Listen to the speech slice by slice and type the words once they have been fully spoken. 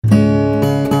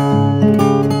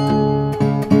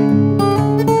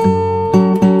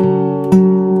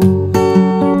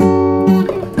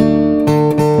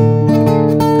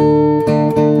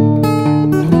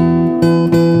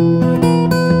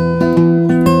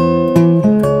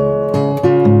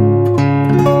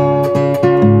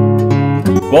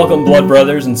Welcome, Blood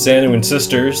Brothers and Sanguine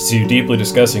Sisters, to Deeply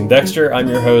Discussing Dexter. I'm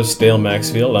your host, Dale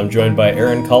Maxfield. I'm joined by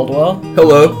Aaron Caldwell.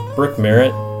 Hello. Brooke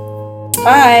Merritt.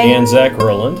 Hi. And Zach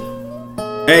Rowland.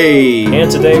 Hey.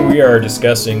 And today we are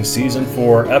discussing Season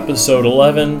 4, Episode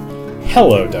 11,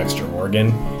 Hello, Dexter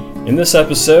Morgan. In this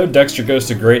episode, Dexter goes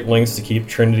to great lengths to keep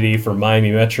Trinity from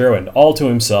Miami Metro, and all to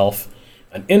himself.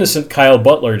 An innocent Kyle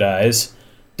Butler dies.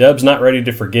 Deb's not ready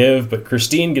to forgive, but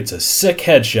Christine gets a sick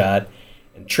headshot,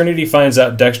 and Trinity finds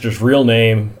out Dexter's real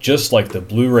name, just like the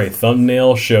Blu-ray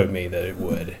thumbnail showed me that it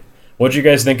would. What'd you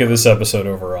guys think of this episode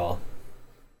overall?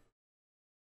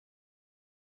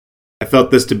 I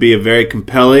felt this to be a very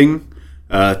compelling,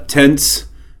 tense,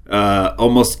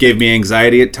 almost gave me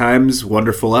anxiety at times,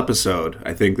 wonderful episode.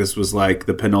 I think this was like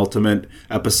the penultimate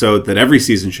episode that every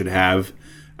season should have.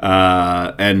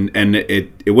 And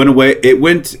it went away. It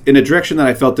went in a direction that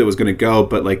I felt it was going to go,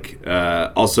 but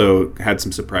also had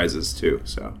some surprises too.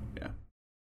 So yeah.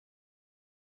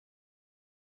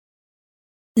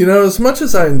 You know, as much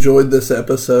as I enjoyed this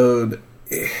episode,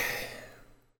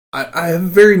 I have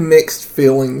very mixed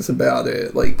feelings about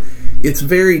it. Like, it's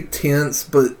very tense,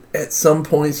 but at some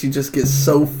points you just get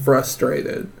so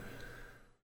frustrated.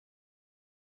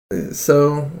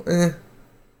 So,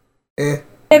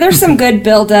 Yeah, there's some good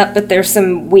build-up, but there's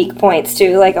some weak points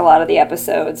too, like a lot of the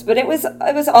episodes. But it was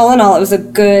all in all, it was a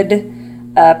good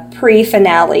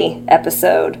pre-finale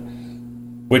episode.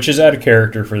 Which is out of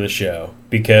character for the show,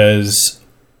 because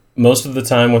most of the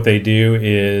time what they do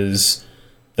is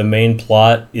the main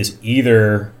plot is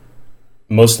either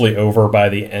mostly over by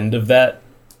the end of that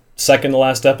second to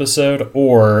last episode,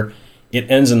 or it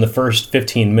ends in the first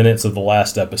 15 minutes of the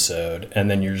last episode,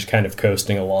 and then you're just kind of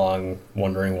coasting along,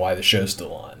 wondering why the show's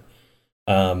still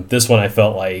on. This one I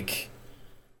felt like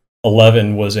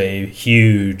 11 was a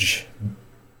huge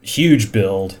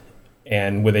build,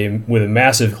 and with a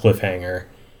massive cliffhanger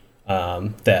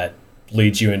that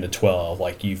leads you into 12.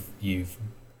 Like you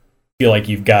feel like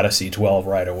you've got to see 12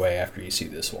 right away after you see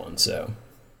this one. So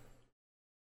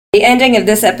The ending of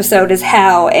this episode is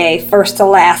how a first to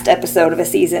last episode of a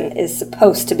season is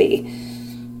supposed to be.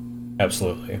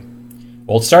 Absolutely.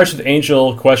 Well, it starts with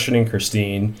Angel questioning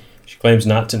Christine. She claims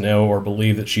not to know or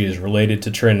believe that she is related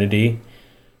to Trinity.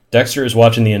 Dexter is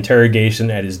watching the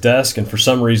interrogation at his desk and for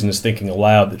some reason is thinking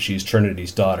aloud that she's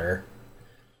Trinity's daughter.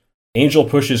 Angel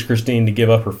pushes Christine to give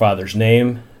up her father's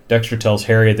name. Dexter tells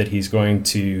Harriet that he's going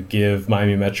to give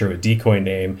Miami Metro a decoy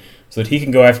name so that he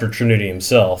can go after Trinity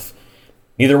himself.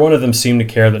 Neither one of them seem to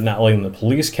care that not letting the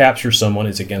police capture someone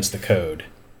is against the code,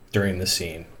 during this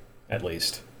scene, at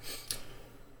least.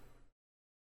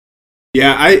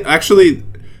 Yeah,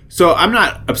 so I'm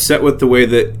not upset with the way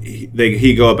that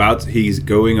he's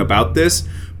going about this,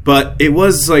 but it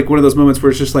was like one of those moments where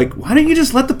it's just like, why don't you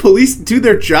just let the police do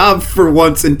their job for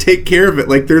once and take care of it?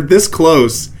 Like, they're this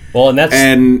close. Well, and that's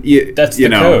the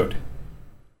code.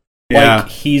 Yeah.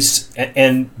 Like,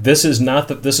 this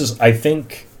is, I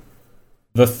think,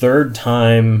 the third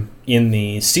time in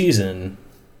the season.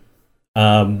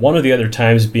 One of the other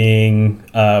times being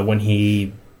when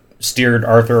he steered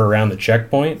Arthur around the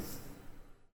checkpoint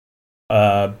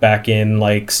back in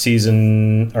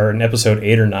in episode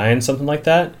 8 or 9, something like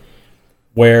that,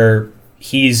 where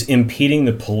he's impeding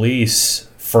the police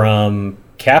from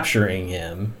capturing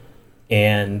him,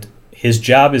 and his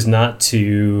job is not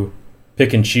to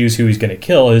pick and choose who he's going to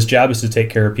kill. His job is to take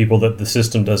care of people that the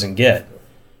system doesn't get.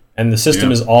 And the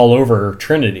system is all over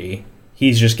Trinity.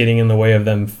 He's just getting in the way of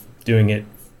them doing it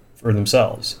for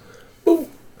themselves.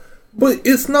 but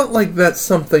it's not like that's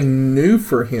something new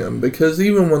for him, because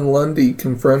even when Lundy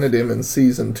confronted him in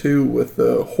season 2 with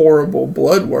the horrible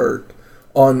blood work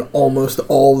on almost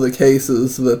all the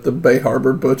cases that the Bay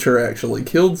Harbor Butcher actually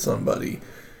killed somebody,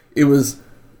 it was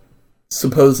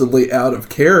supposedly out of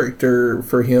character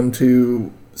for him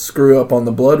to screw up on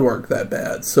the blood work that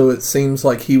bad. So it seems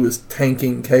like he was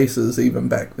tanking cases even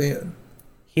back then.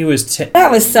 That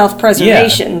was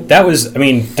self-preservation. Yeah, that was,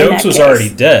 Dokes was already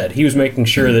dead. He was making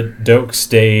sure that Dokes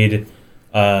stayed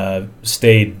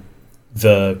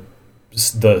the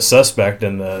suspect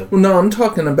in the... Well, no, I'm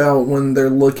talking about when they're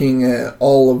looking at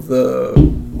all of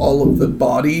the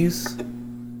bodies,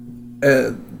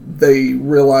 they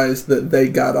realize that they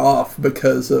got off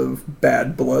because of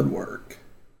bad blood work.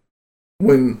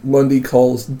 When Lundy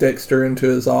calls Dexter into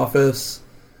his office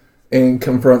and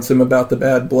confronts him about the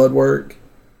bad blood work.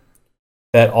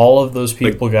 That all of those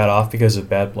people got off because of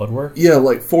bad blood work? Yeah,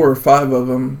 like 4 or 5 of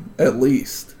them, at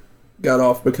least, got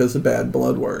off because of bad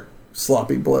blood work.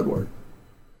 Sloppy blood work.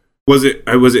 Was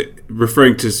it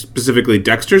referring to specifically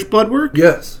Dexter's blood work?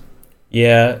 Yes.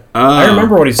 Yeah. I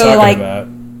remember what he's talking about.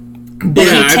 Did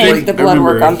he tank the blood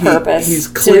work on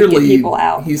purpose to get people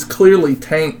out? He's clearly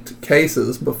tanked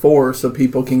cases before so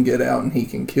people can get out and he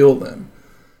can kill them.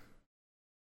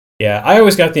 Yeah, I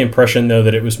always got the impression, though,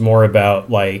 that it was more about,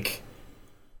 like,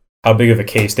 how big of a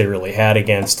case they really had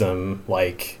against him.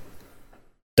 Like,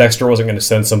 Dexter wasn't going to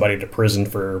send somebody to prison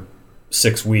for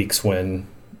 6 weeks when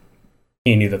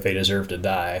he knew that they deserved to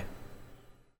die.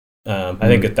 I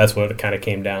think that's what it kind of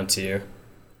came down to.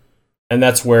 And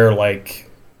that's where,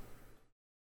 like,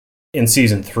 in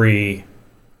season 3,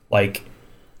 like,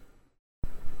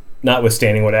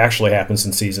 notwithstanding what actually happens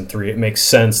in season 3, it makes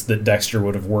sense that Dexter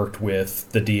would have worked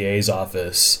with the DA's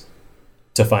office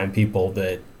to find people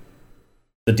that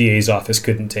the DA's office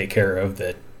couldn't take care of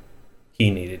that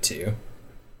he needed to.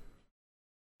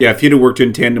 Yeah, if he'd have worked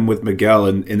in tandem with Miguel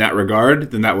in that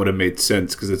regard, then that would have made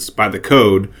sense because it's by the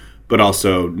code, but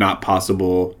also not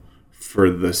possible for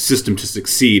the system to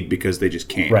succeed because they just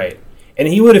can't. Right. And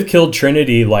he would have killed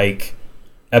Trinity, like,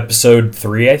 episode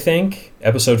 3, I think?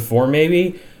 Episode 4,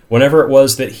 maybe? Whenever it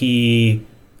was that he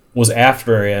was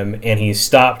after him and he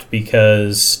stopped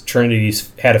because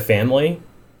Trinity's had a family. And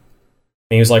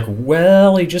he was like,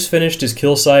 well, he just finished his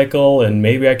kill cycle and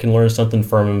maybe I can learn something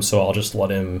from him, so I'll just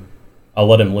let him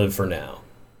live for now.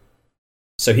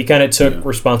 So he kind of took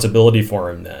responsibility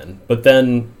for him then. But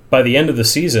then by the end of the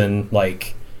season,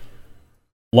 like,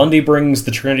 Lundy brings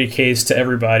the Trinity case to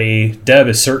everybody. Deb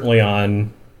is certainly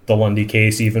on the Lundy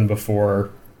case even before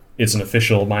it's an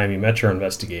official Miami Metro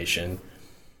investigation.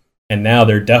 And now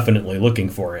they're definitely looking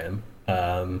for him.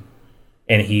 And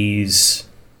he's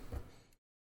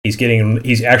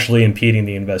actually impeding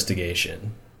the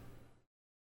investigation.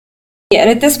 Yeah, and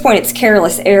at this point it's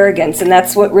careless arrogance, and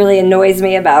that's what really annoys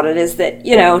me about it, is that,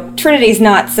 you know, Trinity's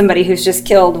not somebody who's just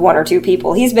killed 1 or 2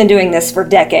 people. He's been doing this for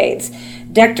decades.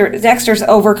 Dexter's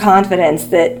overconfidence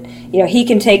that, you know, he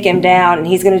can take him down and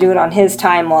he's going to do it on his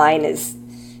timeline is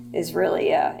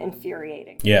really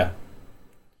infuriating. Yeah.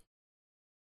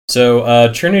 So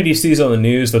Trinity sees on the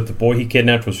news that the boy he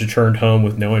kidnapped was returned home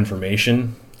with no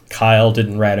information. Kyle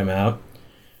didn't rat him out.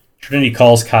 Trinity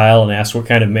calls Kyle and asks what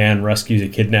kind of man rescues a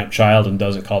kidnapped child and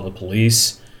doesn't call the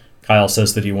police. Kyle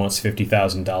says that he wants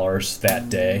 $50,000 that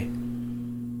day.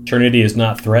 Trinity is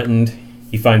not threatened.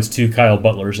 He finds 2 Kyle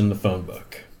Butlers in the phone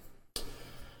book.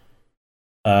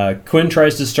 Quinn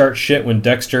tries to start shit when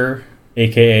Dexter,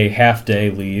 a.k.a. Half Day,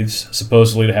 leaves,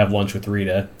 supposedly to have lunch with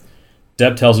Rita.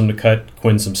 Deb tells him to cut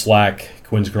Quinn some slack.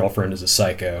 Quinn's girlfriend is a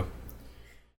psycho.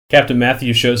 Captain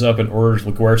Matthews shows up and orders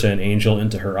LaGuerta and Angel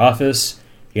into her office.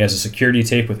 He has a security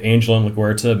tape with Angel and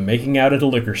LaGuerta making out at a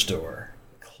liquor store.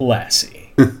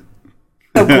 Classy.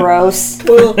 So gross.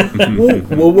 Well,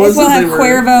 was we'll have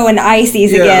Cuervo and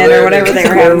Ices again, or whatever they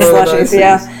were having slushies.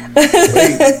 Yeah.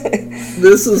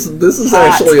 This is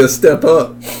actually a step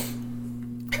up.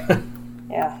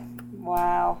 Yeah.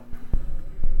 Wow.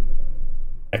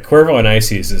 Cuervo and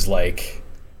Ices is like,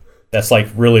 that's like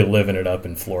really living it up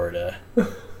in Florida.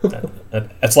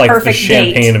 That's like Perfect the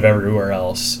champagne date of everywhere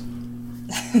else.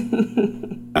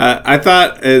 I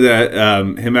thought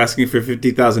that him asking for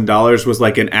 $50,000 was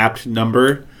like an apt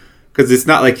number, because it's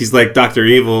not like he's like Dr.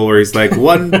 Evil where he's like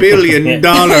 $1 billion, and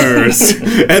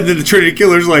then the Trinity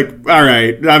Killer's like, all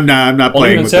right, I'm not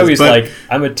playing even with so, this. he's like,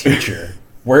 I'm a teacher.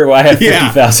 Where do I have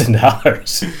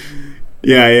 $50,000?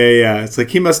 Yeah. It's like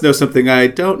he must know something I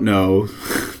don't know,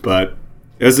 but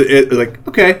it was like,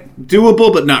 okay,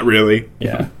 doable, but not really.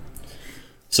 Yeah.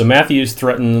 So Matthews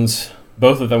threatens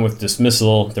both of them with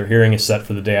dismissal. Their hearing is set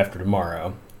for the day after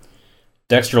tomorrow.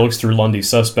 Dexter looks through Lundy's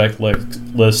suspect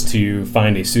list to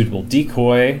find a suitable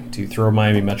decoy to throw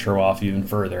Miami Metro off even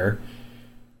further.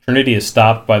 Trinity is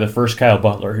stopped by the first Kyle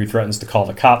Butler, who threatens to call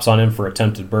the cops on him for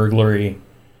attempted burglary.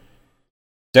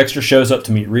 Dexter shows up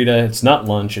to meet Rita. It's not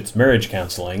lunch, it's marriage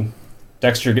counseling.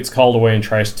 Dexter gets called away and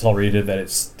tries to tell Rita that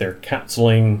it's their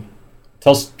counseling.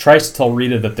 Tries to tell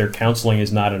Rita that their counseling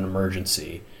is not an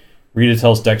emergency. Rita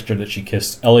tells Dexter that she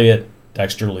kissed Elliot.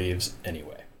 Dexter leaves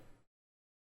anyway.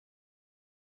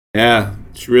 Yeah,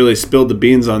 she really spilled the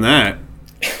beans on that.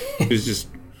 It was just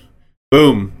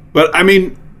boom. But I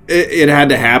mean, it had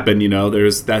to happen, you know.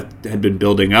 That had been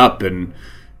building up, and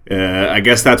I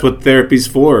guess that's what therapy's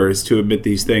for, is to admit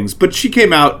these things. But she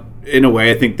came out in a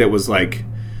way, I think, that was like,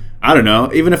 I don't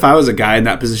know. Even if I was a guy in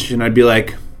that position, I'd be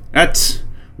like, that's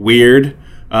weird.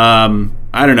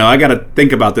 I don't know. I got to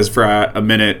think about this for a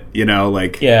minute, you know,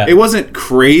 like, yeah. It wasn't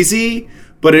crazy,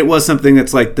 but it was something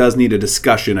that's like, does need a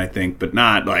discussion, I think, but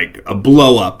not like a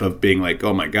blow up of being like,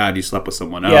 oh my God, you slept with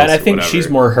someone else. Yeah. And I think she's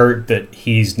more hurt that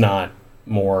he's not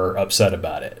more upset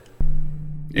about it.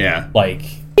 Yeah. Like,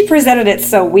 she presented it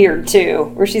so weird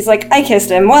too, where she's like, I kissed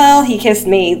him, well, he kissed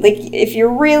me. Like, if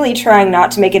you're really trying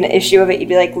not to make an issue of it, you'd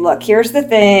be like, look, here's the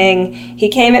thing, he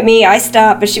came at me, I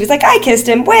stopped, but she was like, I kissed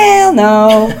him, well,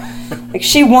 no. Like,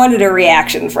 she wanted a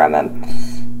reaction from him.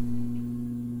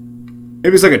 It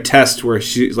was like a test where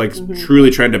she's like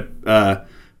truly trying to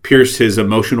pierce his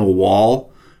emotional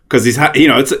wall, because he's,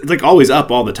 it's like always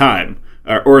up all the time,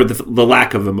 or the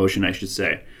lack of emotion, I should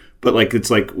say. But like, it's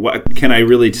like, what can I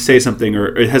really say something,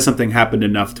 or has something happened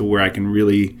enough to where I can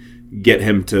really get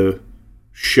him to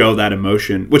show that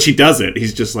emotion? Which he doesn't.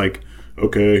 He's just like,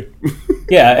 okay.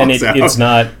 Yeah, and it's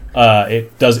not.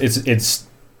 It's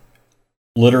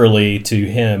literally to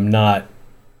him not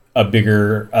a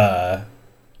bigger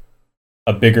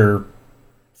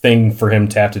thing for him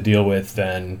to have to deal with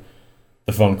than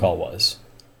the phone call was.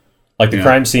 Like, the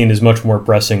crime scene is much more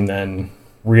pressing than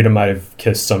Rita might have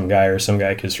kissed some guy or some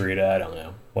guy kissed Rita. I don't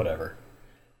know. Whatever.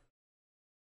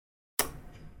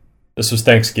 This was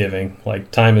Thanksgiving.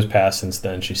 Like, time has passed since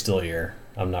then. She's still here.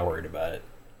 I'm not worried about it.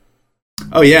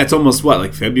 Oh, yeah. It's almost,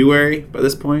 like February by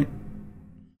this point?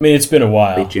 I mean, it's been a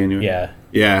while. Late January. Yeah.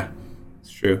 Yeah.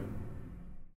 It's true.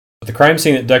 But the crime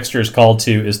scene that Dexter is called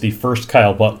to is the first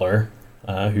Kyle Butler,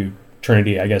 who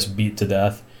Trinity, I guess, beat to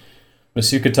death.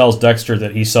 Masuka tells Dexter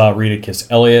that he saw Rita kiss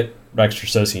Elliot. Dexter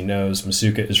says he knows.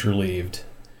 Masuka is relieved.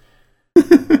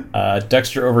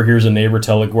 Dexter overhears a neighbor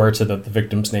tell LaGuerta that the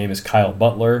victim's name is Kyle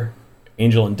Butler.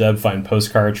 Angel and Deb find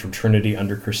postcards from Trinity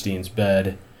under Christine's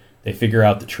bed. They figure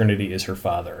out that Trinity is her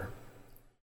father.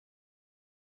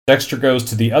 Dexter goes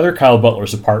to the other Kyle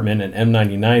Butler's apartment and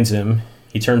M99s him.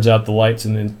 He turns out the lights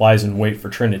and then lies in wait for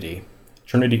Trinity.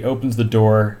 Trinity opens the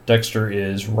door. Dexter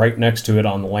is right next to it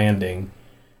on the landing.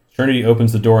 Trinity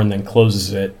opens the door and then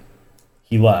closes it.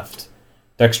 He left.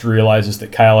 Dexter realizes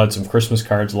that Kyle had some Christmas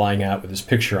cards lying out with his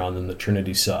picture on them that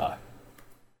Trinity saw.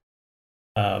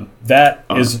 That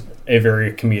is a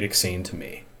very comedic scene to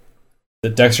me.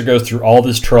 That Dexter goes through all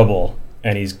this trouble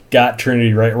and he's got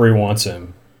Trinity right where he wants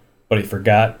him, but he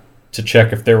forgot to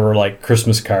check if there were like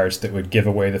Christmas cards that would give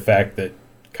away the fact that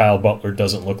Kyle Butler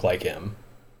doesn't look like him.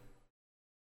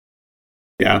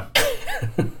 Yeah.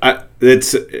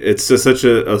 It's just such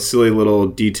a silly little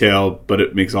detail, but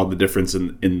it makes all the difference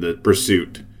in the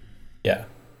pursuit. Yeah.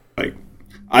 Like,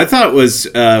 I thought it was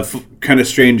kind of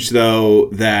strange, though,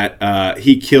 that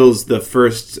he kills the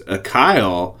first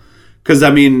Kyle. Because,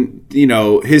 I mean,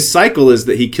 his cycle is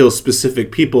that he kills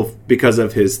specific people because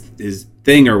of his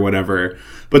thing or whatever.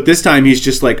 But this time he's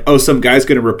just like, oh, some guy's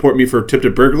going to report me for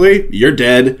attempted burglary? You're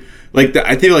dead. Like,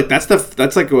 I think like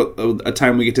that's like a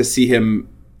time we get to see him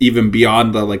even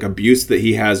beyond the like abuse that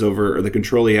he has over, or the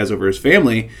control he has over his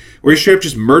family, where he straight up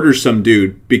just murders some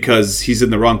dude because he's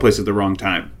in the wrong place at the wrong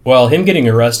time. Well, him getting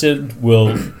arrested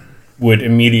would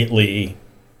immediately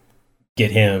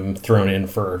get him thrown in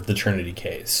for the Trinity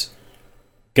case.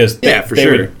 Because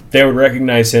they would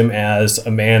recognize him as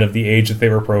a man of the age that they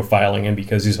were profiling, and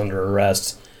because he's under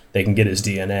arrest, they can get his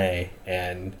DNA,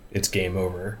 and it's game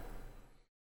over.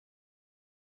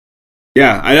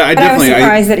 Yeah, I definitely... I was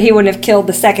surprised that he wouldn't have killed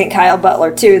the second Kyle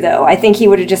Butler, too, though. I think he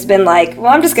would have just been like, well,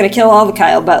 I'm just going to kill all the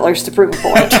Kyle Butlers to prove a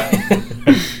point.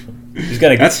 He's got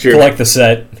to collect the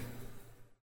set.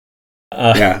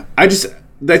 Yeah,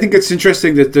 I think it's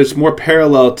interesting that there's more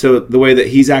parallel to the way that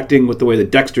he's acting with the way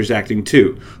that Dexter's acting,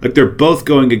 too. Like, they're both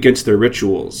going against their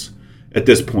rituals at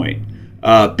this point,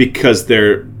 because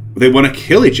they want to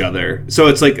kill each other. So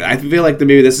it's like, I feel like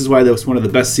maybe this is why that was one of the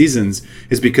best seasons,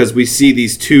 is because we see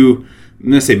these two, I'm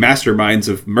going to say masterminds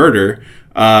of murder.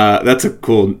 That's a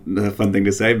cool, fun thing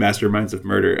to say, masterminds of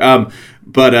murder.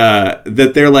 But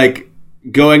that they're like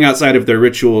going outside of their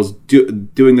rituals,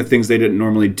 doing the things they didn't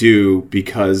normally do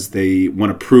because they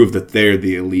want to prove that they're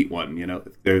the elite one.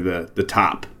 They're the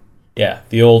top. Yeah,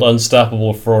 the old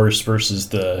unstoppable force versus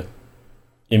the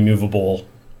immovable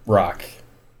rock.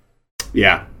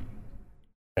 Yeah.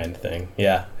 Kind of thing.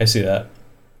 Yeah, I see that.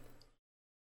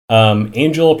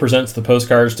 Angel presents the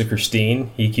postcards to Christine.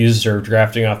 He accuses her of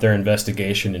drafting off their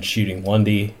investigation and shooting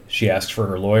Lundy. She asks for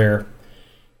her lawyer.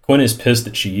 Quinn is pissed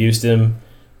that she used him.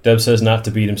 Deb says not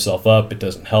to beat himself up. It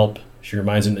doesn't help. She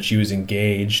reminds him that she was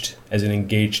engaged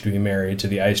to be married to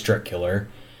the ice truck killer.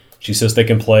 She says they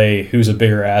can play who's a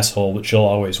bigger asshole, but she'll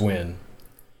always win.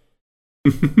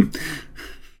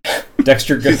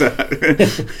 Dexter goes...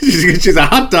 she's a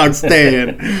hot dog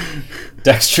stand.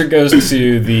 Dexter goes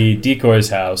to the decoy's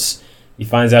house. He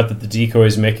finds out that the decoy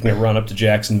is making a run up to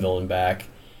Jacksonville and back.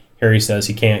 Harry says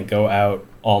he can't go out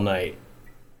all night.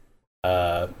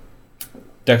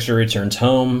 Dexter returns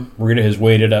home. Rita has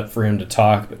waited up for him to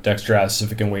talk, but Dexter asks if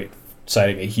he can wait,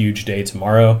 citing a huge day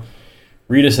tomorrow.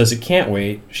 Rita says it can't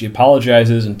wait. She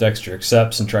apologizes, and Dexter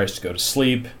accepts and tries to go to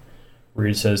sleep.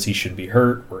 Rita says he should be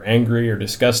hurt, or angry, or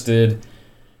disgusted.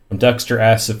 When Dexter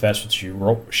asks if that's what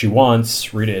she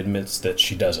wants, Rita admits that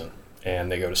she doesn't, and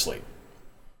they go to sleep.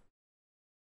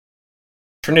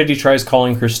 Trinity tries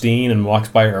calling Christine and walks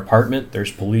by her apartment.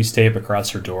 There's police tape across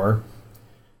her door.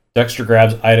 Dexter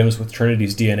grabs items with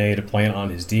Trinity's DNA to plant on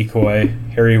his decoy.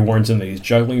 Harry warns him that he's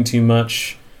juggling too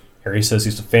much. Harry says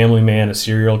he's a family man, a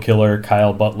serial killer,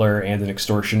 Kyle Butler, and an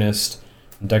extortionist.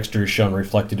 And Dexter is shown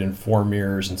reflected in 4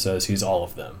 mirrors and says he's all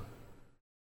of them.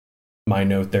 My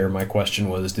note there, my question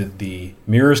was, did the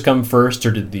mirrors come first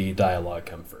or did the dialogue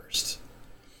come first?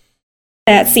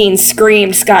 That scene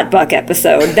screamed Scott Buck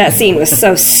episode. That scene was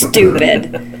so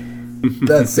stupid.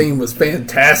 That scene was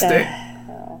fantastic.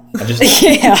 I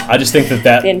just think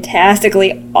that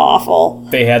fantastically awful.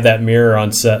 They had that mirror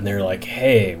on set and they're like,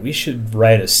 hey, we should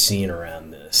write a scene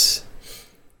around this.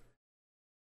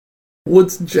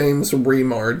 What's James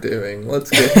Remar doing? Let's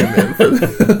get him in for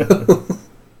this.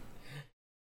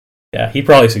 Yeah, he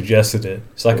probably suggested it.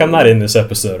 It's like, I'm not in this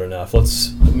episode enough. Let's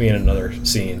put me in another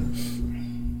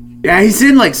scene. Yeah, he's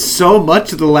in like so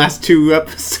much of the last 2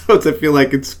 episodes. I feel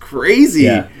like it's crazy.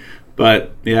 Yeah.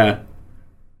 But, yeah.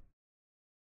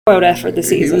 Quota for the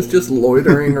season. He was just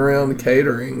loitering around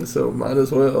catering, so might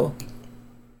as well.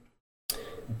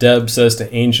 Deb says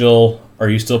to Angel, are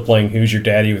you still playing Who's Your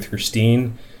Daddy with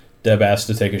Christine? Deb asks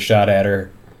to take a shot at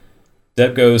her.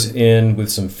 Deb goes in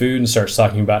with some food and starts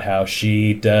talking about how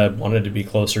Deb, wanted to be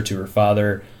closer to her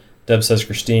father. Deb says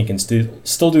Christine can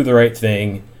still do the right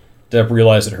thing. Deb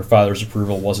realized that her father's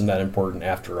approval wasn't that important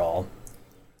after all.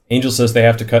 Angel says they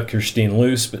have to cut Christine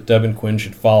loose, but Deb and Quinn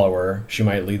should follow her. She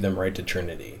might lead them right to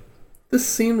Trinity. This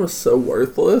scene was so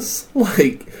worthless.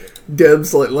 Like,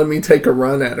 Deb's like, let me take a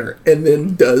run at her, and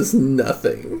then does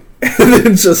nothing. And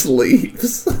then just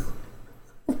leaves.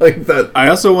 Like that. I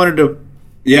also wanted to...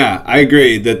 Yeah, I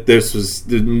agree that this was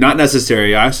not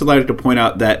necessary. I also like to point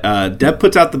out that Deb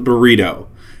puts out the burrito,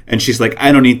 and she's like,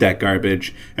 I don't eat that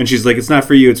garbage. And she's like, it's not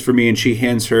for you, it's for me. And she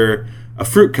hands her a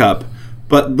fruit cup.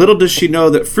 But little does she know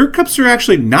that fruit cups are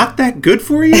actually not that good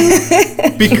for you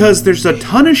because there's a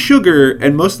ton of sugar,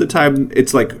 and most of the time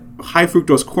it's like high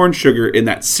fructose corn sugar in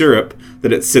that syrup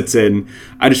that it sits in.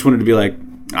 I just wanted to be like,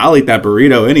 I'll eat that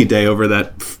burrito any day over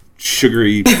that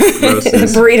sugary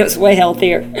grossness. The burrito's way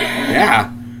healthier.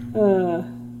 Yeah.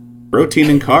 Protein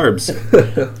and carbs.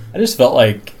 I just felt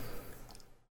like,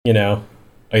 you know,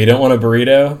 oh, you don't want a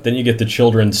burrito? Then you get the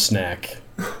children's snack.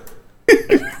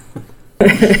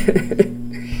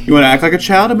 You want to act like a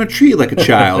child? I'm going to treat you like a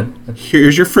child.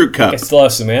 Here's your fruit cup. I still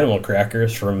have some animal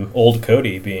crackers from old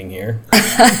Cody being here.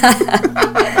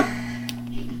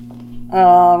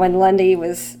 Oh, when Lundy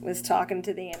was talking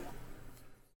to the animal.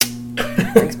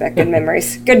 Brings back good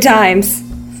memories. Good times.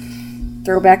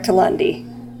 Throwback to Lundy.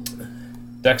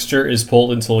 Dexter is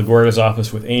pulled into LaGuardia's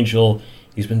office with Angel.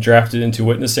 He's been drafted into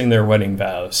witnessing their wedding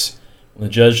vows. When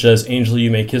the judge says, Angel,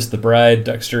 you may kiss the bride,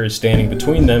 Dexter is standing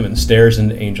between them and stares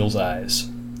into Angel's eyes.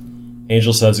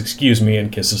 Angel says, excuse me,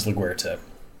 and kisses LaGuardia.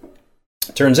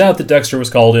 Turns out that Dexter was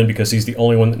called in because he's the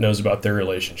only one that knows about their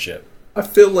relationship. I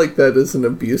feel like that is an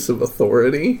abuse of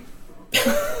authority.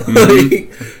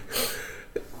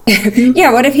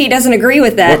 Yeah, what if he doesn't agree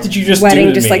with that what did you just wedding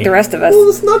do to just me? like the rest of us? Well,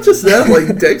 it's not just that.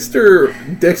 Like,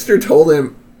 Dexter told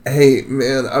him, hey,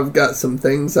 man, I've got some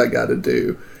things I got to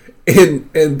do.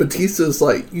 And Batista's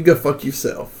like, you go fuck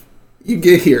yourself. You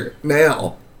get here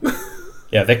now.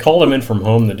 Yeah, they called him in from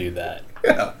home to do that.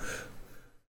 Yeah.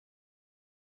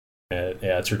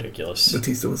 Yeah, it's ridiculous.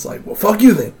 Batista was like, well, fuck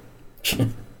you then.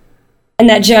 And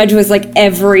that judge was like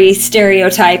every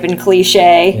stereotype and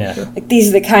cliche. Yeah. Like, these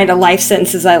are the kind of life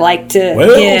sentences I like to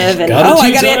Well, give. And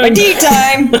I gotta hit my tea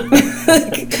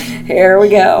time. Here we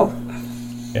go.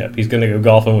 Yep, he's going to go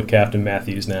golfing with Captain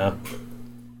Matthews now.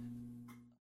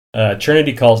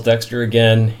 Trinity calls Dexter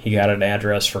again. He got an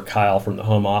address for Kyle from the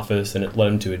home office, and it led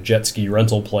him to a jet ski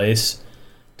rental place.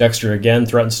 Dexter again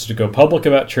threatens to go public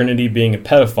about Trinity being a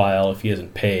pedophile if he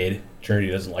isn't paid.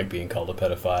 Trinity doesn't like being called a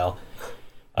pedophile.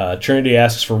 Trinity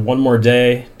asks for one more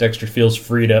day. Dexter feels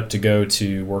freed up to go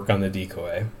to work on the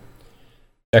decoy.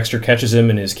 Dexter catches him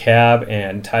in his cab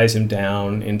and ties him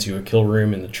down into a kill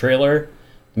room in the trailer.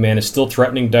 The man is still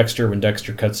threatening Dexter when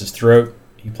Dexter cuts his throat.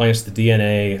 He plants the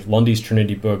DNA, Lundy's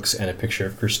Trinity books, and a picture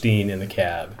of Christine in the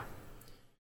cab.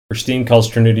 Christine calls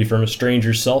Trinity from a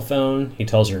stranger's cell phone. He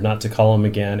tells her not to call him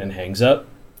again and hangs up.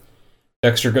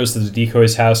 Dexter goes to the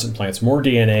decoy's house and plants more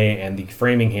DNA and the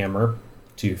framing hammer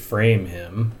to frame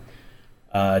him.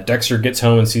 Dexter gets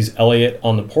home and sees Elliot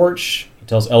on the porch. He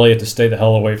tells Elliot to stay the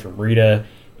hell away from Rita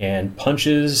and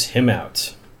punches him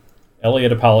out.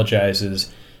 Elliot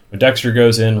apologizes. When Dexter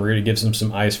goes in, Rita gives him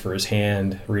some ice for his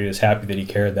hand. Rita's happy that he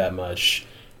cared that much,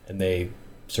 and they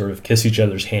sort of kiss each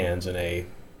other's hands in a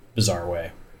bizarre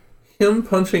way. Him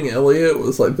punching Elliot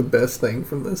was like the best thing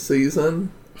from this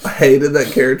season. I hated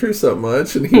that character so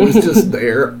much, and he was just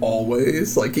there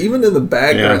always. Like, even in the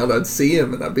background, I'd see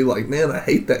him, and I'd be like, man, I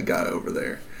hate that guy over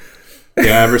there.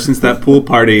 Yeah, ever since that pool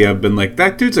party, I've been like,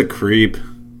 that dude's a creep.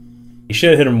 You should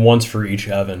have hit him once for each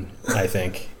oven, I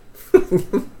think.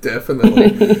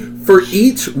 Definitely. For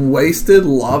each wasted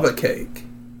lava cake.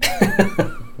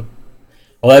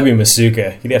 Well, that'd be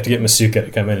Masuka. You'd have to get Masuka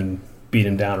to come in and beat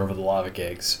him down over the lava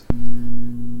cakes.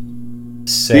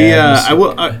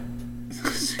 Sad.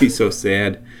 He's so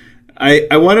sad.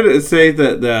 I wanted to say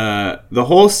that the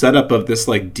whole setup of this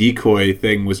like decoy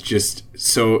thing was just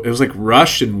so, it was like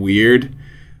rushed and weird,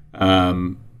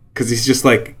 because he's just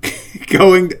like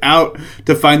going out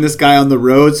to find this guy on the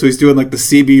road, so he's doing like the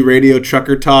CB radio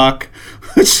trucker talk,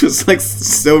 which was like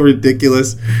so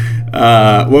ridiculous.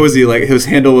 What was he like? His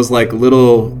handle was like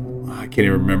little, I can't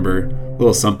even remember,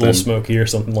 little something, Little Smoky or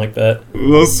something like that.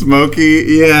 Little Smoky,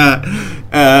 yeah.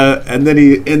 And then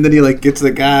he like gets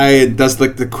the guy and does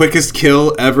like the quickest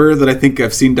kill ever that I think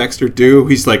I've seen Dexter do.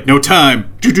 He's like, no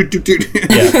time.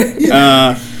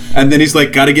 Yeah. And then he's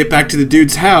like, got to get back to the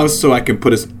dude's house so I can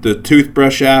put the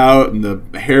toothbrush out and the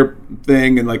hair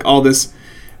thing and like all this.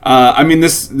 I mean,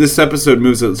 this episode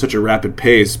moves at such a rapid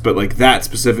pace, but like that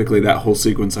specifically, that whole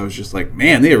sequence, I was just like,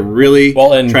 man, they are really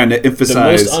trying to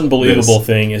emphasize. The most unbelievable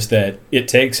thing is that it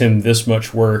takes him this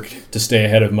much work to stay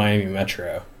ahead of Miami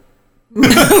Metro.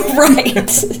 Right.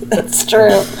 That's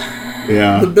true.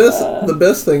 Yeah. The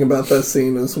best thing about that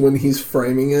scene is when he's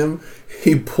framing him,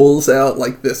 he pulls out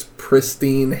like this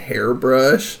pristine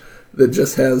hairbrush that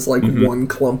just has like one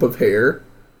clump of hair,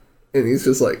 and he's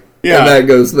just like, and that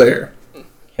goes there.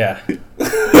 Yeah.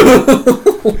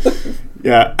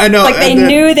 Yeah, I know. Like, they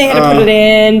knew they had to put it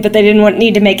in, but they didn't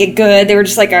need to make it good. They were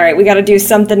just like, all right, we got to do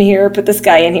something here. Put this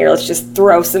guy in here. Let's just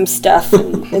throw some stuff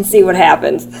and see what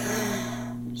happens.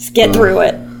 Just get through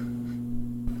it.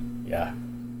 Yeah.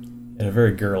 And a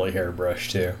very girly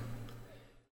hairbrush, too.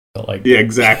 But like, yeah,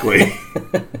 exactly.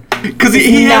 Because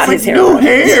he has like no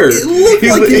hair. It looked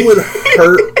like it would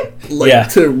hurt,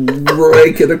 to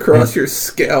rake it across your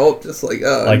scalp, just like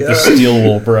the steel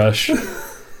wool brush.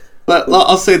 But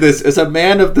I'll say this: as a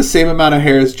man of the same amount of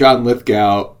hair as John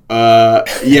Lithgow,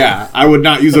 I would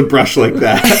not use a brush like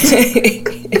that.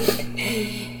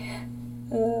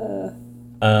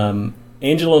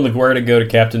 Angel and LaGuardia go to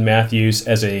Captain Matthews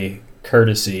as a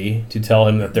courtesy to tell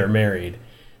him that they're married.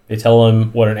 They tell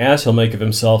him what an ass he'll make of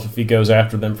himself if he goes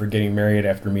after them for getting married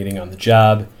after meeting on the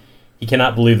job. He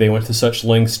cannot believe they went to such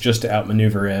lengths just to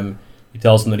outmaneuver him. He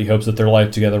tells them that he hopes that their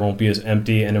life together won't be as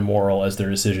empty and immoral as their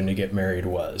decision to get married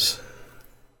was.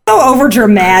 So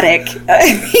overdramatic.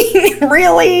 I mean,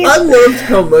 really? I loved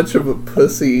how much of a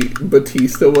pussy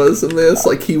Batista was in this.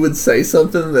 Like, he would say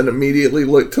something and then immediately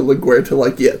look to LaGuardia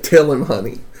like, yeah, tell him,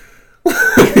 honey.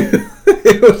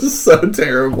 It was so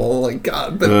terrible. Like,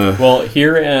 God. But well,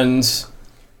 here ends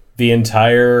the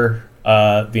entire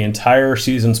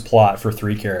season's plot for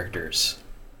 3 characters.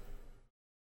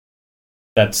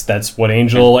 That's what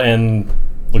Angel and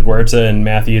LaGuardia and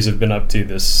Matthews have been up to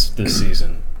this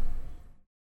season.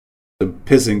 The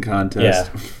pissing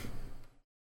contest.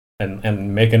 Yeah.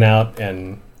 And making out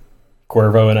and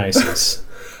Cuervo and Isis.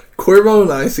 Cuervo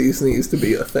and Isis needs to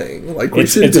be a thing. Like,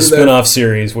 it's a spin-off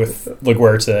series with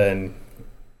LaGuardia and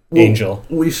Angel.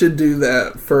 We should do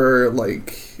that for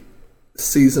like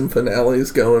season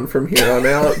finales going from here on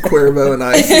out. Cuervo and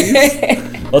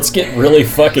Isis. Let's get really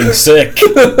fucking sick.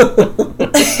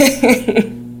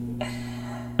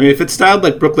 I mean, if it's styled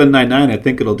like Brooklyn Nine-Nine, I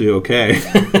think it'll do okay.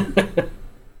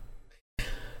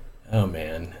 Oh,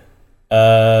 man.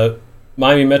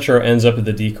 Miami Metro ends up at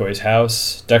the decoy's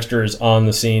house. Dexter is on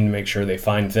the scene to make sure they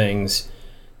find things.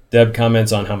 Deb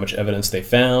comments on how much evidence they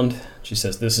found. She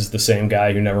says this is the same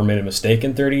guy who never made a mistake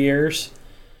in 30 years.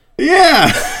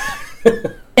 Yeah!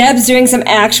 Deb's doing some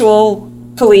actual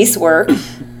police work.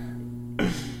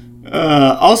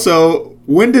 Also,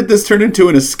 when did this turn into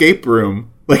an escape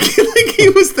room? Like he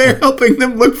was there helping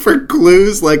them look for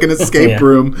clues, like an escape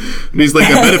room. And he's like,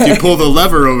 I bet if you pull the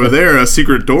lever over there, a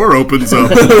secret door opens up.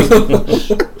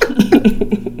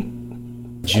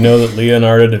 Did you know that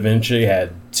Leonardo da Vinci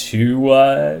had 2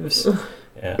 wives?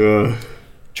 Yeah.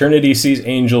 Trinity sees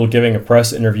Angel giving a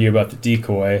press interview about the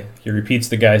decoy. He repeats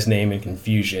the guy's name in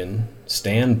confusion.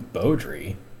 Stan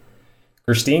Beaudry.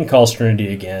 Christine calls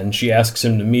Trinity again. She asks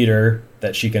him to meet her,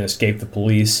 that she can escape the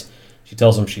police. She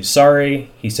tells him she's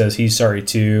sorry. He says he's sorry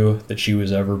too, that she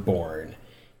was ever born.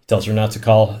 He tells her not to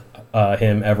call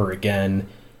him ever again,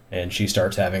 and she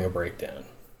starts having a breakdown.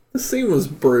 The scene was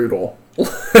brutal.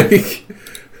 like,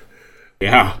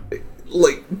 Yeah.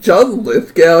 like John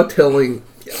Lithgow telling...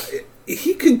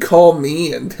 He could call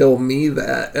me and tell me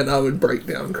that, and I would break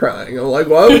down crying. I'm like,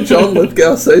 why would John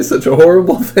Lithgow say such a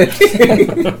horrible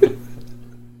thing?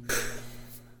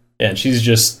 And she's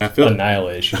just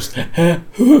annihilated. She's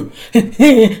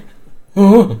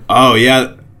Oh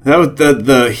yeah, that was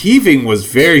the heaving was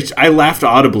very. I laughed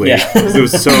audibly. Yeah. Because it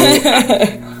was so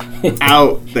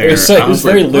out there. It was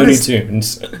very Looney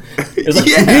Tunes. It was like,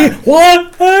 Yeah.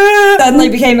 what? Suddenly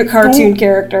became a cartoon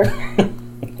character.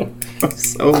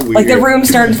 So weird. Like the room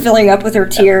started filling up with her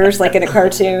tears, like in a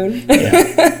cartoon.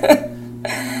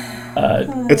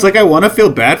 It's like I want to feel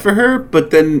bad for her,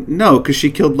 but then no, because she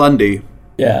killed Lundy.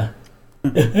 Yeah.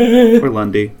 Poor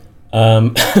Lundy.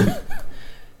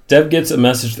 Deb gets a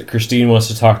message that Christine wants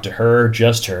to talk to her,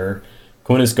 just her.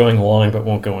 Quinn is going along but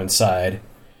won't go inside.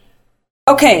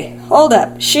 Okay, hold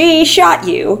up. She shot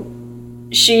you.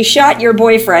 She shot your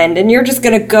boyfriend, and you're just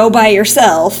gonna go by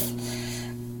yourself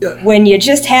when you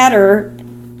just had her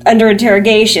under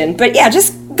interrogation. But yeah,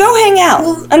 just go hang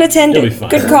out, unattended. You'll be fine.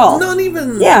 Good call. Not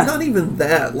even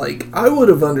that. Like, I would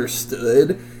have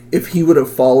understood if he would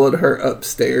have followed her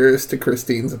upstairs to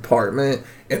Christine's apartment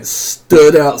and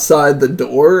stood outside the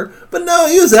door. But no,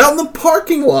 he was out in the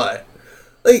parking lot.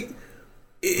 Like,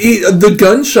 the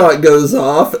gunshot goes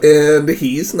off, and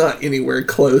he's not anywhere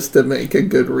close to make a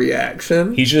good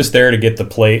reaction. He's just there to get the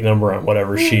plate number on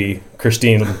whatever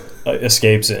Christine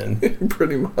escapes in.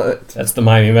 Pretty much. That's the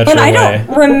Miami Metro But I way.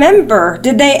 don't remember.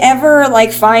 Did they ever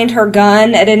find her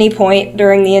gun at any point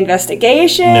during the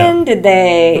investigation? No. Did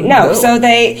they? No. So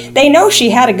they know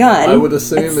she had a gun. I would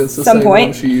assume it's the some same point.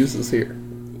 one she uses here.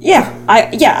 Yeah,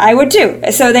 I would too.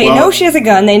 So they know she has a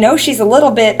gun. They know she's a little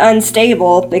bit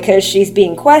unstable because she's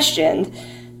being questioned.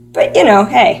 But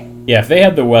hey. Yeah, if they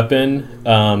had the weapon,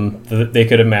 they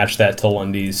could have matched that to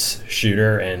Lundy's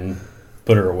shooter and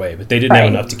put her away. But they didn't have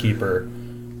enough to keep her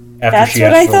after That's she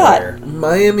what asked I for a thought. lawyer.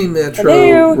 Miami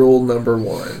Metro rule number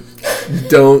 1.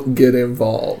 Don't get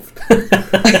involved.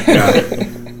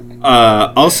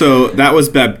 Also, that was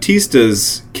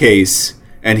Baptista's case,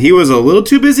 and he was a little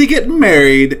too busy getting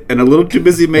married and a little too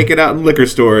busy making out in liquor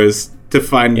stores to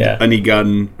find any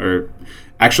gun or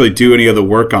actually do any of the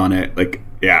work on it. Like,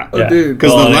 Oh, dude.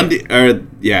 Because the Lundy...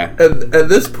 At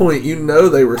this point,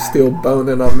 they were still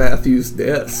boning on Matthew's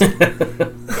desk.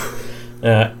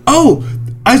 I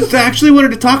actually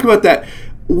wanted to talk about that.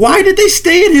 Why did they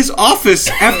stay in his office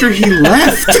after he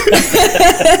left?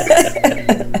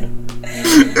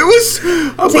 It was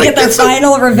to get their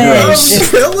final revenge. I'm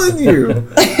telling you.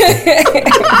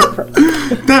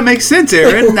 That makes sense,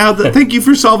 Aaron. Now, thank you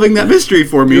for solving that mystery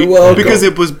for me. You're welcome. Because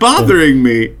it was bothering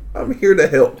me. I'm here to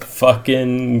help.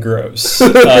 Fucking gross.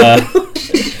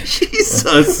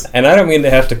 Jesus. And I don't mean to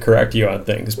have to correct you on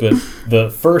things, but the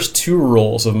first 2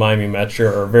 rules of Miami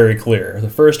Metro are very clear. The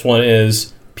first one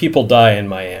is people die in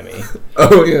Miami.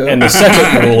 Oh, yeah. And the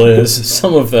second rule is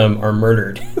some of them are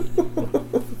murdered.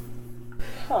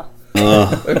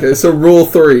 Okay, so rule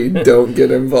 3, don't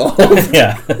get involved.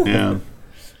 Yeah.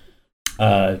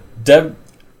 Yeah.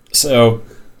 So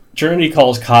Trinity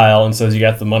calls Kyle and says you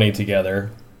got the money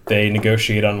together. They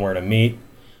negotiate on where to meet.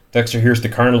 Dexter hears the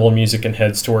carnival music and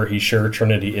heads to where he's sure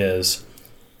Trinity is.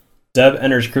 Deb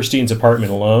enters Christine's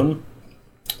apartment alone.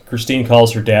 Christine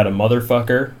calls her dad a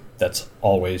motherfucker. That's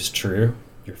always true.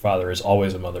 Your father is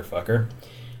always a motherfucker.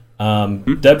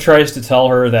 Deb tries to tell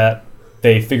her that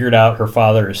they figured out her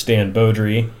father is Stan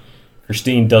Beaudry.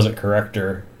 Christine doesn't correct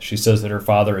her. She says that her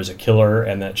father is a killer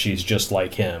and that she's just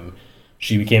like him.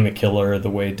 She became a killer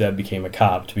the way Deb became a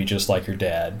cop, to be just like her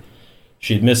dad.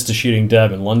 She admits to shooting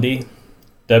Deb and Lundy.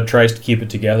 Deb tries to keep it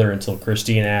together until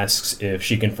Christine asks if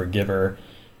she can forgive her.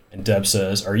 And Deb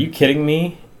says, "Are you kidding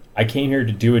me? I came here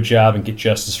to do a job and get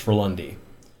justice for Lundy."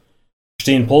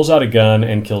 Christine pulls out a gun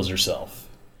and kills herself.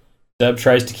 Deb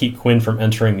tries to keep Quinn from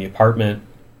entering the apartment,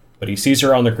 but he sees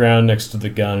her on the ground next to the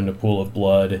gun in a pool of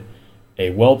blood.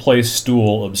 A well-placed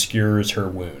stool obscures her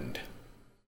wound.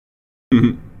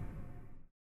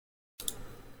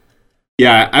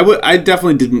 Yeah, I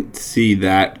definitely didn't see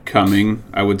that coming.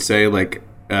 I would say,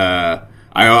 I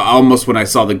almost, when I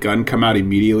saw the gun come out,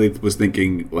 immediately was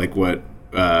thinking like what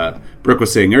Brooke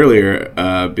was saying earlier,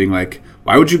 being like,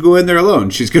 "Why would you go in there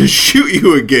alone? She's gonna shoot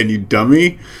you again, you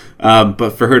dummy." But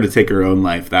for her to take her own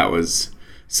life, that was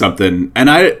something. And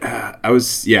I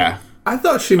I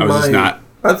thought she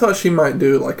might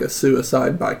do like a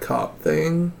suicide by cop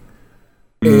thing.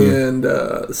 And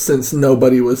since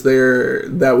nobody was there,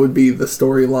 that would be the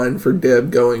storyline for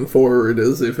Deb going forward,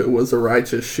 as if it was a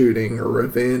righteous shooting or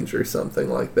revenge or something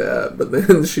like that. But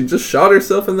then she just shot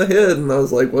herself in the head, and I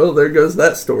was like, well, there goes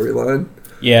that storyline.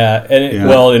 Yeah, and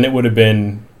it would have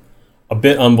been a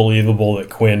bit unbelievable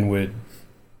that Quinn would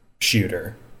shoot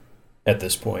her at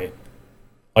this point.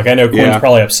 Like, I know Quinn's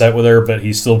probably upset with her, but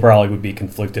he still probably would be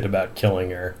conflicted about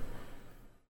killing her.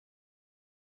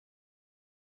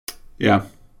 Yeah.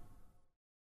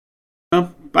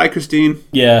 Oh, bye, Christine.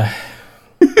 Yeah.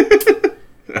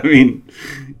 I mean,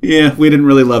 yeah, we didn't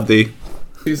really love thee.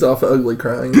 She's off ugly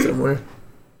crying somewhere.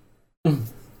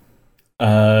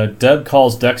 Deb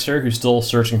calls Dexter, who's still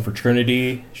searching for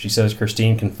Trinity. She says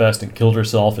Christine confessed and killed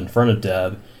herself in front of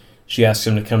Deb. She asks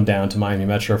him to come down to Miami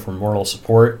Metro for moral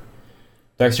support.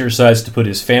 Dexter decides to put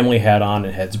his family hat on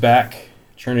and heads back.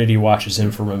 Trinity watches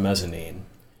him from a mezzanine.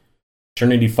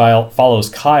 Trinity follows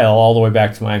Kyle all the way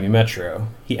back to Miami Metro.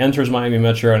 He enters Miami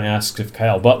Metro and asks if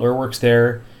Kyle Butler works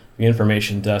there. The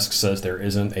information desk says there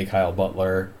isn't a Kyle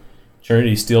Butler.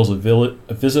 Trinity steals a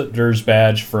visitor's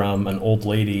badge from an old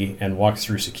lady and walks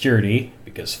through security,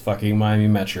 because fucking Miami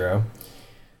Metro.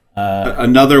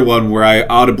 Another one where I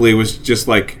audibly was just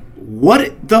like,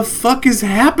 what the fuck is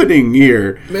happening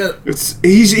here? Man.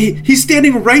 He's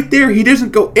standing right there. He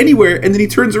doesn't go anywhere, and then he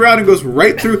turns around and goes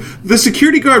right through. The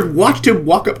security guard watched him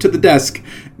walk up to the desk,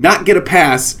 not get a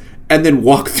pass, and then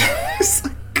walk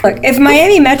through. Look, if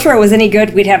Miami Metro was any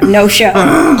good, we'd have no show.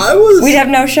 We'd have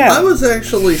no show. I was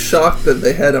actually shocked that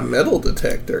they had a metal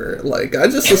detector. Like, I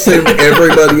just assumed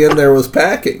everybody in there was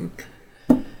packing.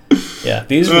 Yeah,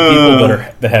 these are the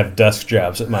people that have desk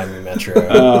jobs at Miami Metro.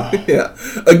 Yeah.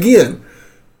 Again,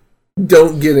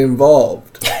 don't get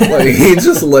involved. Like, he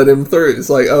just let him through. It's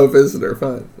like, oh, visitor,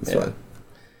 fine. It's fine.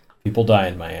 People die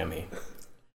in Miami.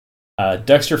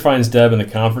 Dexter finds Deb in the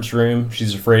conference room.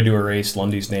 She's afraid to erase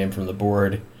Lundy's name from the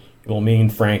board. It will mean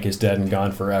Frank is dead and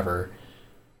gone forever.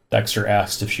 Dexter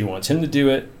asks if she wants him to do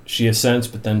it. She assents,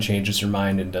 but then changes her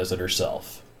mind and does it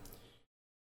herself.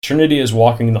 Trinity is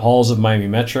walking the halls of Miami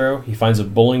Metro. He finds a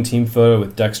bowling team photo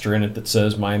with Dexter in it that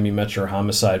says Miami Metro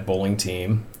Homicide Bowling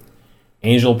Team.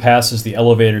 Angel passes the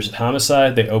elevators at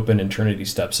Homicide. They open and Trinity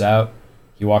steps out.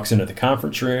 He walks into the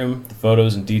conference room. The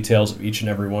photos and details of each and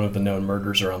every one of the known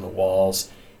murders are on the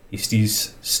walls. He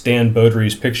sees Stan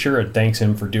Beaudry's picture and thanks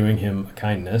him for doing him a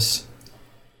kindness.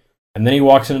 And then he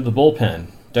walks into the bullpen.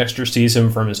 Dexter sees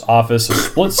him from his office a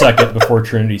split second before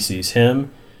Trinity sees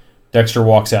him. Dexter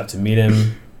walks out to meet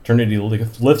him. Trinity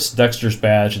lifts Dexter's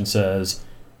badge and says,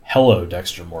 "Hello,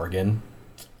 Dexter Morgan."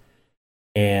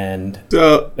 And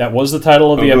that was the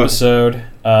title of the episode.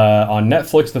 On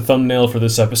Netflix, the thumbnail for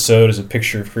this episode is a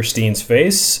picture of Christine's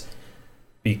face,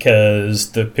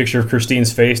 because the picture of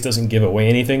Christine's face doesn't give away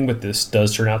anything, but this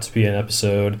does turn out to be an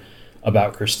episode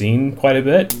about Christine quite a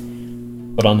bit.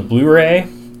 But on the Blu-ray,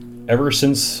 ever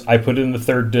since I put in the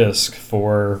third disc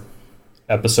for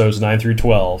episodes 9 through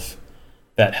 12,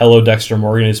 that Hello Dexter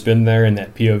Morgan has been there, and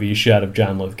that POV shot of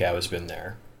John Lithgow has been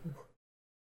there.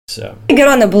 So good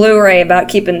on the Blu-ray about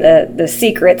keeping the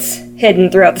secrets hidden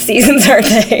throughout the seasons, aren't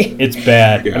they? It's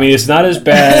bad. Yeah. I mean, it's not as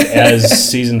bad as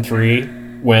season 3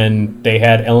 when they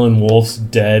had Ellen Wolf's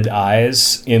dead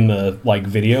eyes in the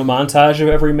video montage of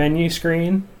every menu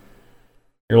screen.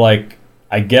 You're like,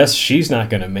 I guess she's not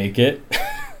going to make it.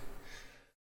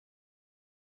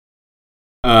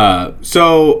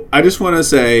 So I just want to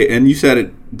say, and you said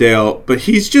it, Dale, but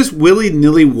he's just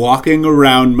willy-nilly walking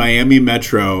around Miami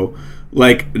Metro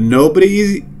like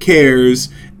nobody cares.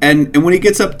 And when he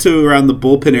gets up to around the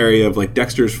bullpen area of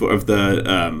Dexter's of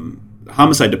the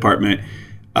homicide department,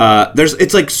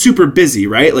 it's like super busy,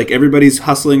 right? Like everybody's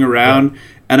hustling around. Yeah.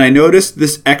 And I noticed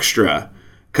this extra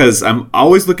because I'm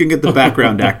always looking at the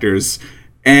background actors,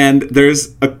 and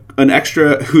there's an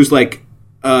extra who's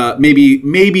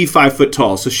maybe 5 foot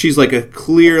tall. So she's like a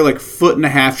clear foot and a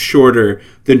half shorter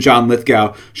than John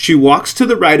Lithgow. She walks to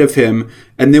the right of him,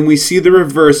 and then we see the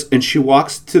reverse, and she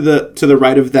walks to the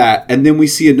right of that, and then we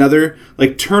see another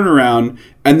turnaround,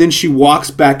 and then she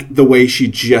walks back the way she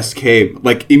just came,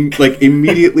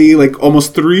 immediately,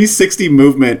 almost 360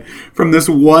 movement from this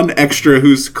one extra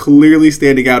who's clearly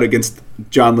standing out against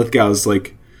John Lithgow's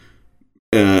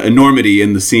enormity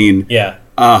in the scene. Yeah.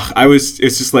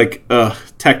 It's just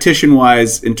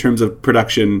tactician-wise, in terms of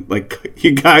production,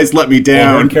 you guys let me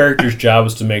down. Well, her character's job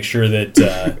was to make sure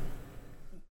that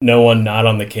no one not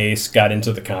on the case got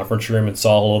into the conference room and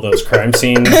saw all of those crime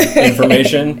scene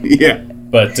information. Yeah.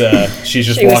 But she's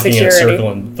just walking in a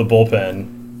circle in the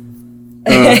bullpen.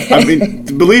 I mean,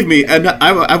 believe me, and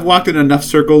I've walked in enough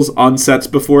circles on sets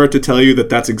before to tell you that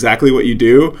that's exactly what you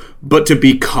do. But to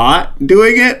be caught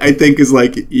doing it, I think is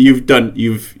like you've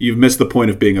missed the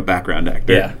point of being a background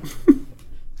actor. Yeah,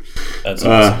 that's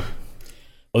awesome.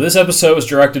 Well, this episode was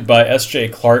directed by S.J.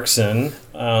 Clarkson.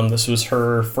 This was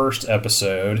her first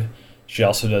episode. She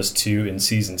also does 2 in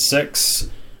season 6.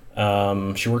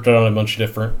 She worked on a bunch of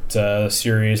different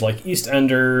series like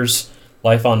EastEnders,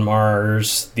 Life on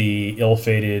Mars, the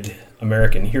ill-fated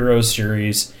American Heroes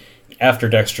series. After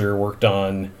Dexter, worked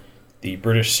on the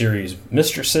British series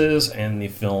Mistresses and the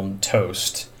film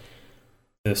Toast.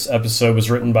 This episode was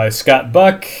written by Scott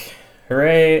Buck,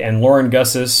 hooray, and Lauren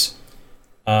Gussis.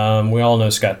 We all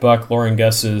know Scott Buck. Lauren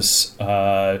Gussis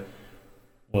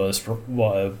was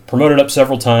promoted up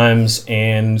several times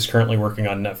and is currently working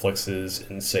on Netflix's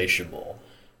Insatiable.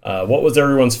 What was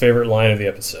everyone's favorite line of the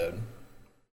episode?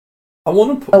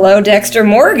 Hello, Dexter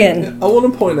Morgan. I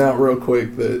want to point out real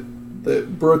quick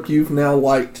that Brooke, you've now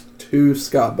liked 2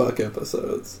 Scott Buck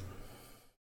episodes.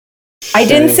 I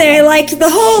didn't say I liked the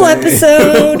whole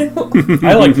episode.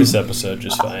 I like this episode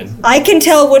just fine. I can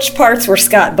tell which parts were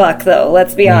Scott Buck, though,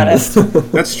 let's be honest.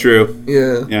 That's true.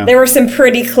 Yeah. There were some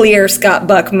pretty clear Scott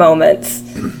Buck moments.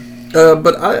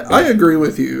 But I agree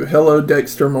with you. Hello,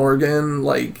 Dexter Morgan.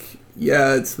 Like,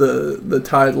 yeah, it's the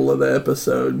title of the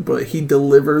episode, but he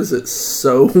delivers it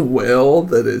so well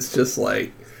that it's just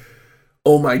like,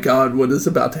 oh my god, what is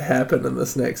about to happen in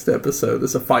this next episode?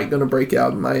 Is a fight going to break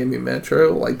out in Miami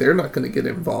Metro? Like, they're not going to get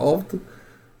involved.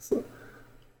 So.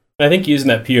 I think using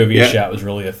that POV shot was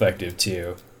really effective,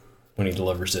 too, when he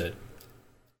delivers it.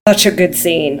 Such a good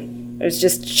scene. It was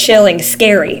just chilling,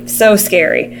 scary, so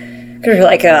scary. Because you're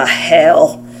like, oh,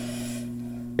 hell.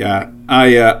 Yeah,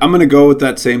 I'm gonna go with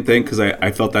that same thing because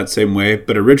I felt that same way.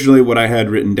 But originally, what I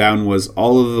had written down was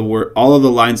all of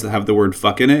the lines that have the word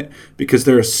 "fuck" in it, because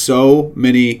there are so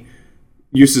many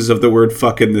uses of the word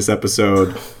 "fuck" in this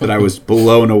episode that I was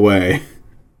blown away.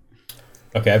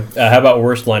 Okay, how about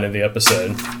worst line of the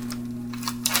episode?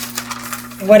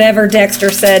 Whatever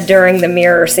Dexter said during the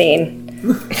mirror scene.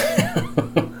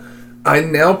 I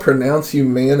now pronounce you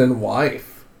man and wife.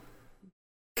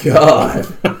 God,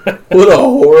 what a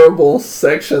horrible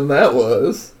section that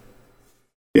was.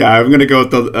 Yeah, I'm gonna go with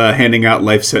the handing out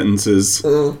life sentences.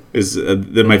 Is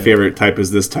my favorite type is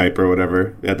this type or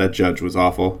whatever. Yeah, that judge was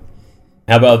awful.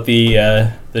 How about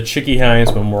the Chicky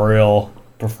Hines Memorial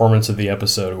Performance of the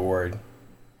Episode Award?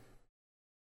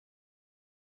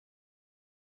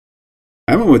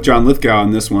 I went with John Lithgow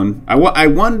on this one. I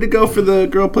wanted to go for the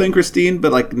girl playing Christine,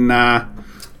 but like, nah.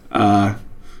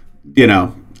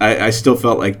 I still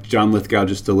felt like John Lithgow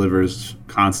just delivers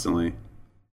constantly.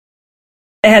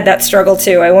 I had that struggle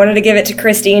too. I wanted to give it to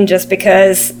Christine just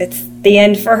because it's the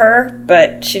end for her,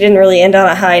 but she didn't really end on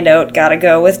a high note. Gotta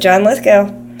go with John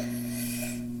Lithgow.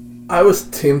 I was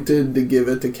tempted to give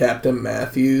it to Captain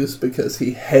Matthews because he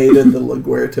hated the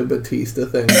LaGuerta Batista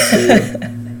thing too.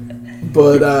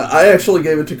 But I actually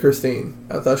gave it to Christine.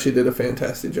 I thought she did a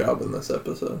fantastic job in this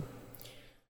episode.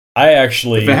 I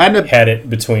actually had it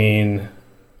between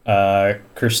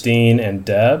Christine and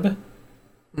Deb,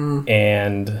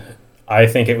 and I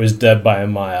think it was Deb by a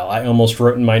mile. I almost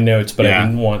wrote in my notes, but I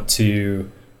didn't want to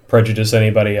prejudice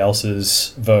anybody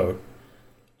else's vote.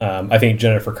 I think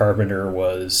Jennifer Carpenter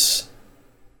was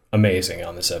amazing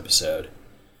on this episode.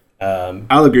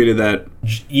 I'll agree to that.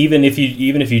 Even if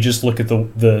you just look at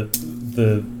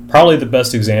the probably the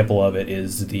best example of it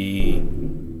is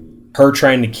her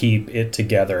trying to keep it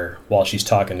together while she's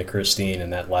talking to Christine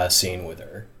in that last scene with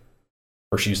her,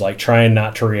 where she's like trying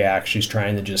not to react. She's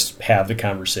trying to just have the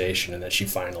conversation, and that she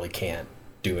finally can't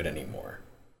do it anymore.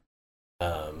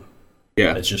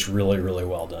 It's just really, really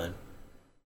well done.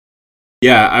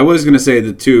 Yeah, I was going to say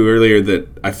that too earlier, that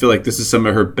I feel like this is some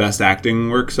of her best acting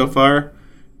work so far,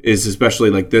 is especially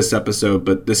like this episode,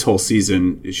 but this whole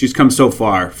season. She's come so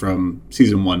far from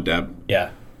season 1, Deb.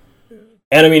 Yeah.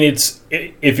 And I mean,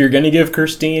 if you're going to give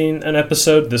Christine an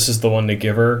episode, this is the one to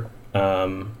give her.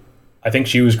 I think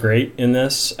she was great in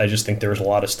this. I just think there was a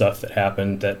lot of stuff that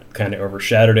happened that kind of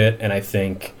overshadowed it. And I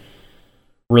think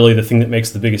really the thing that makes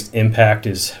the biggest impact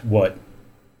is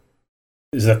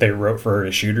that they wrote for her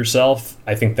to shoot herself.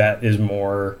 I think that is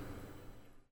more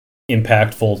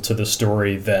impactful to the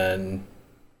story than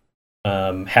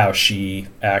how she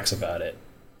acts about it.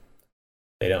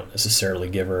 They don't necessarily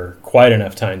give her quite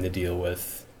enough time to deal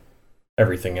with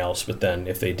everything else, but then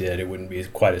if they did, it wouldn't be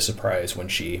quite a surprise when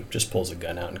she just pulls a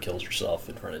gun out and kills herself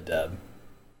in front of Deb,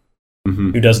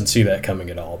 who doesn't see that coming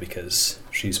at all because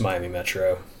she's Miami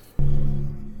Metro.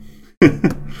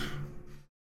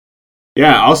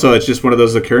 Yeah, also, it's just one of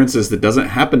those occurrences that doesn't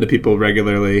happen to people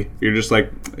regularly. You're just like,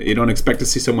 you don't expect to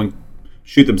see someone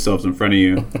shoot themselves in front of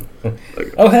you.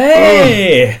 Like, oh,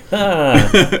 hey!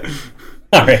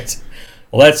 All right.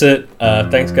 Well, that's it.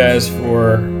 Thanks, guys,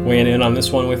 for weighing in on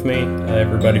this one with me.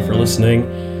 Everybody for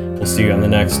listening. We'll see you on the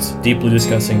next Deeply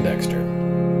Discussing Dexter.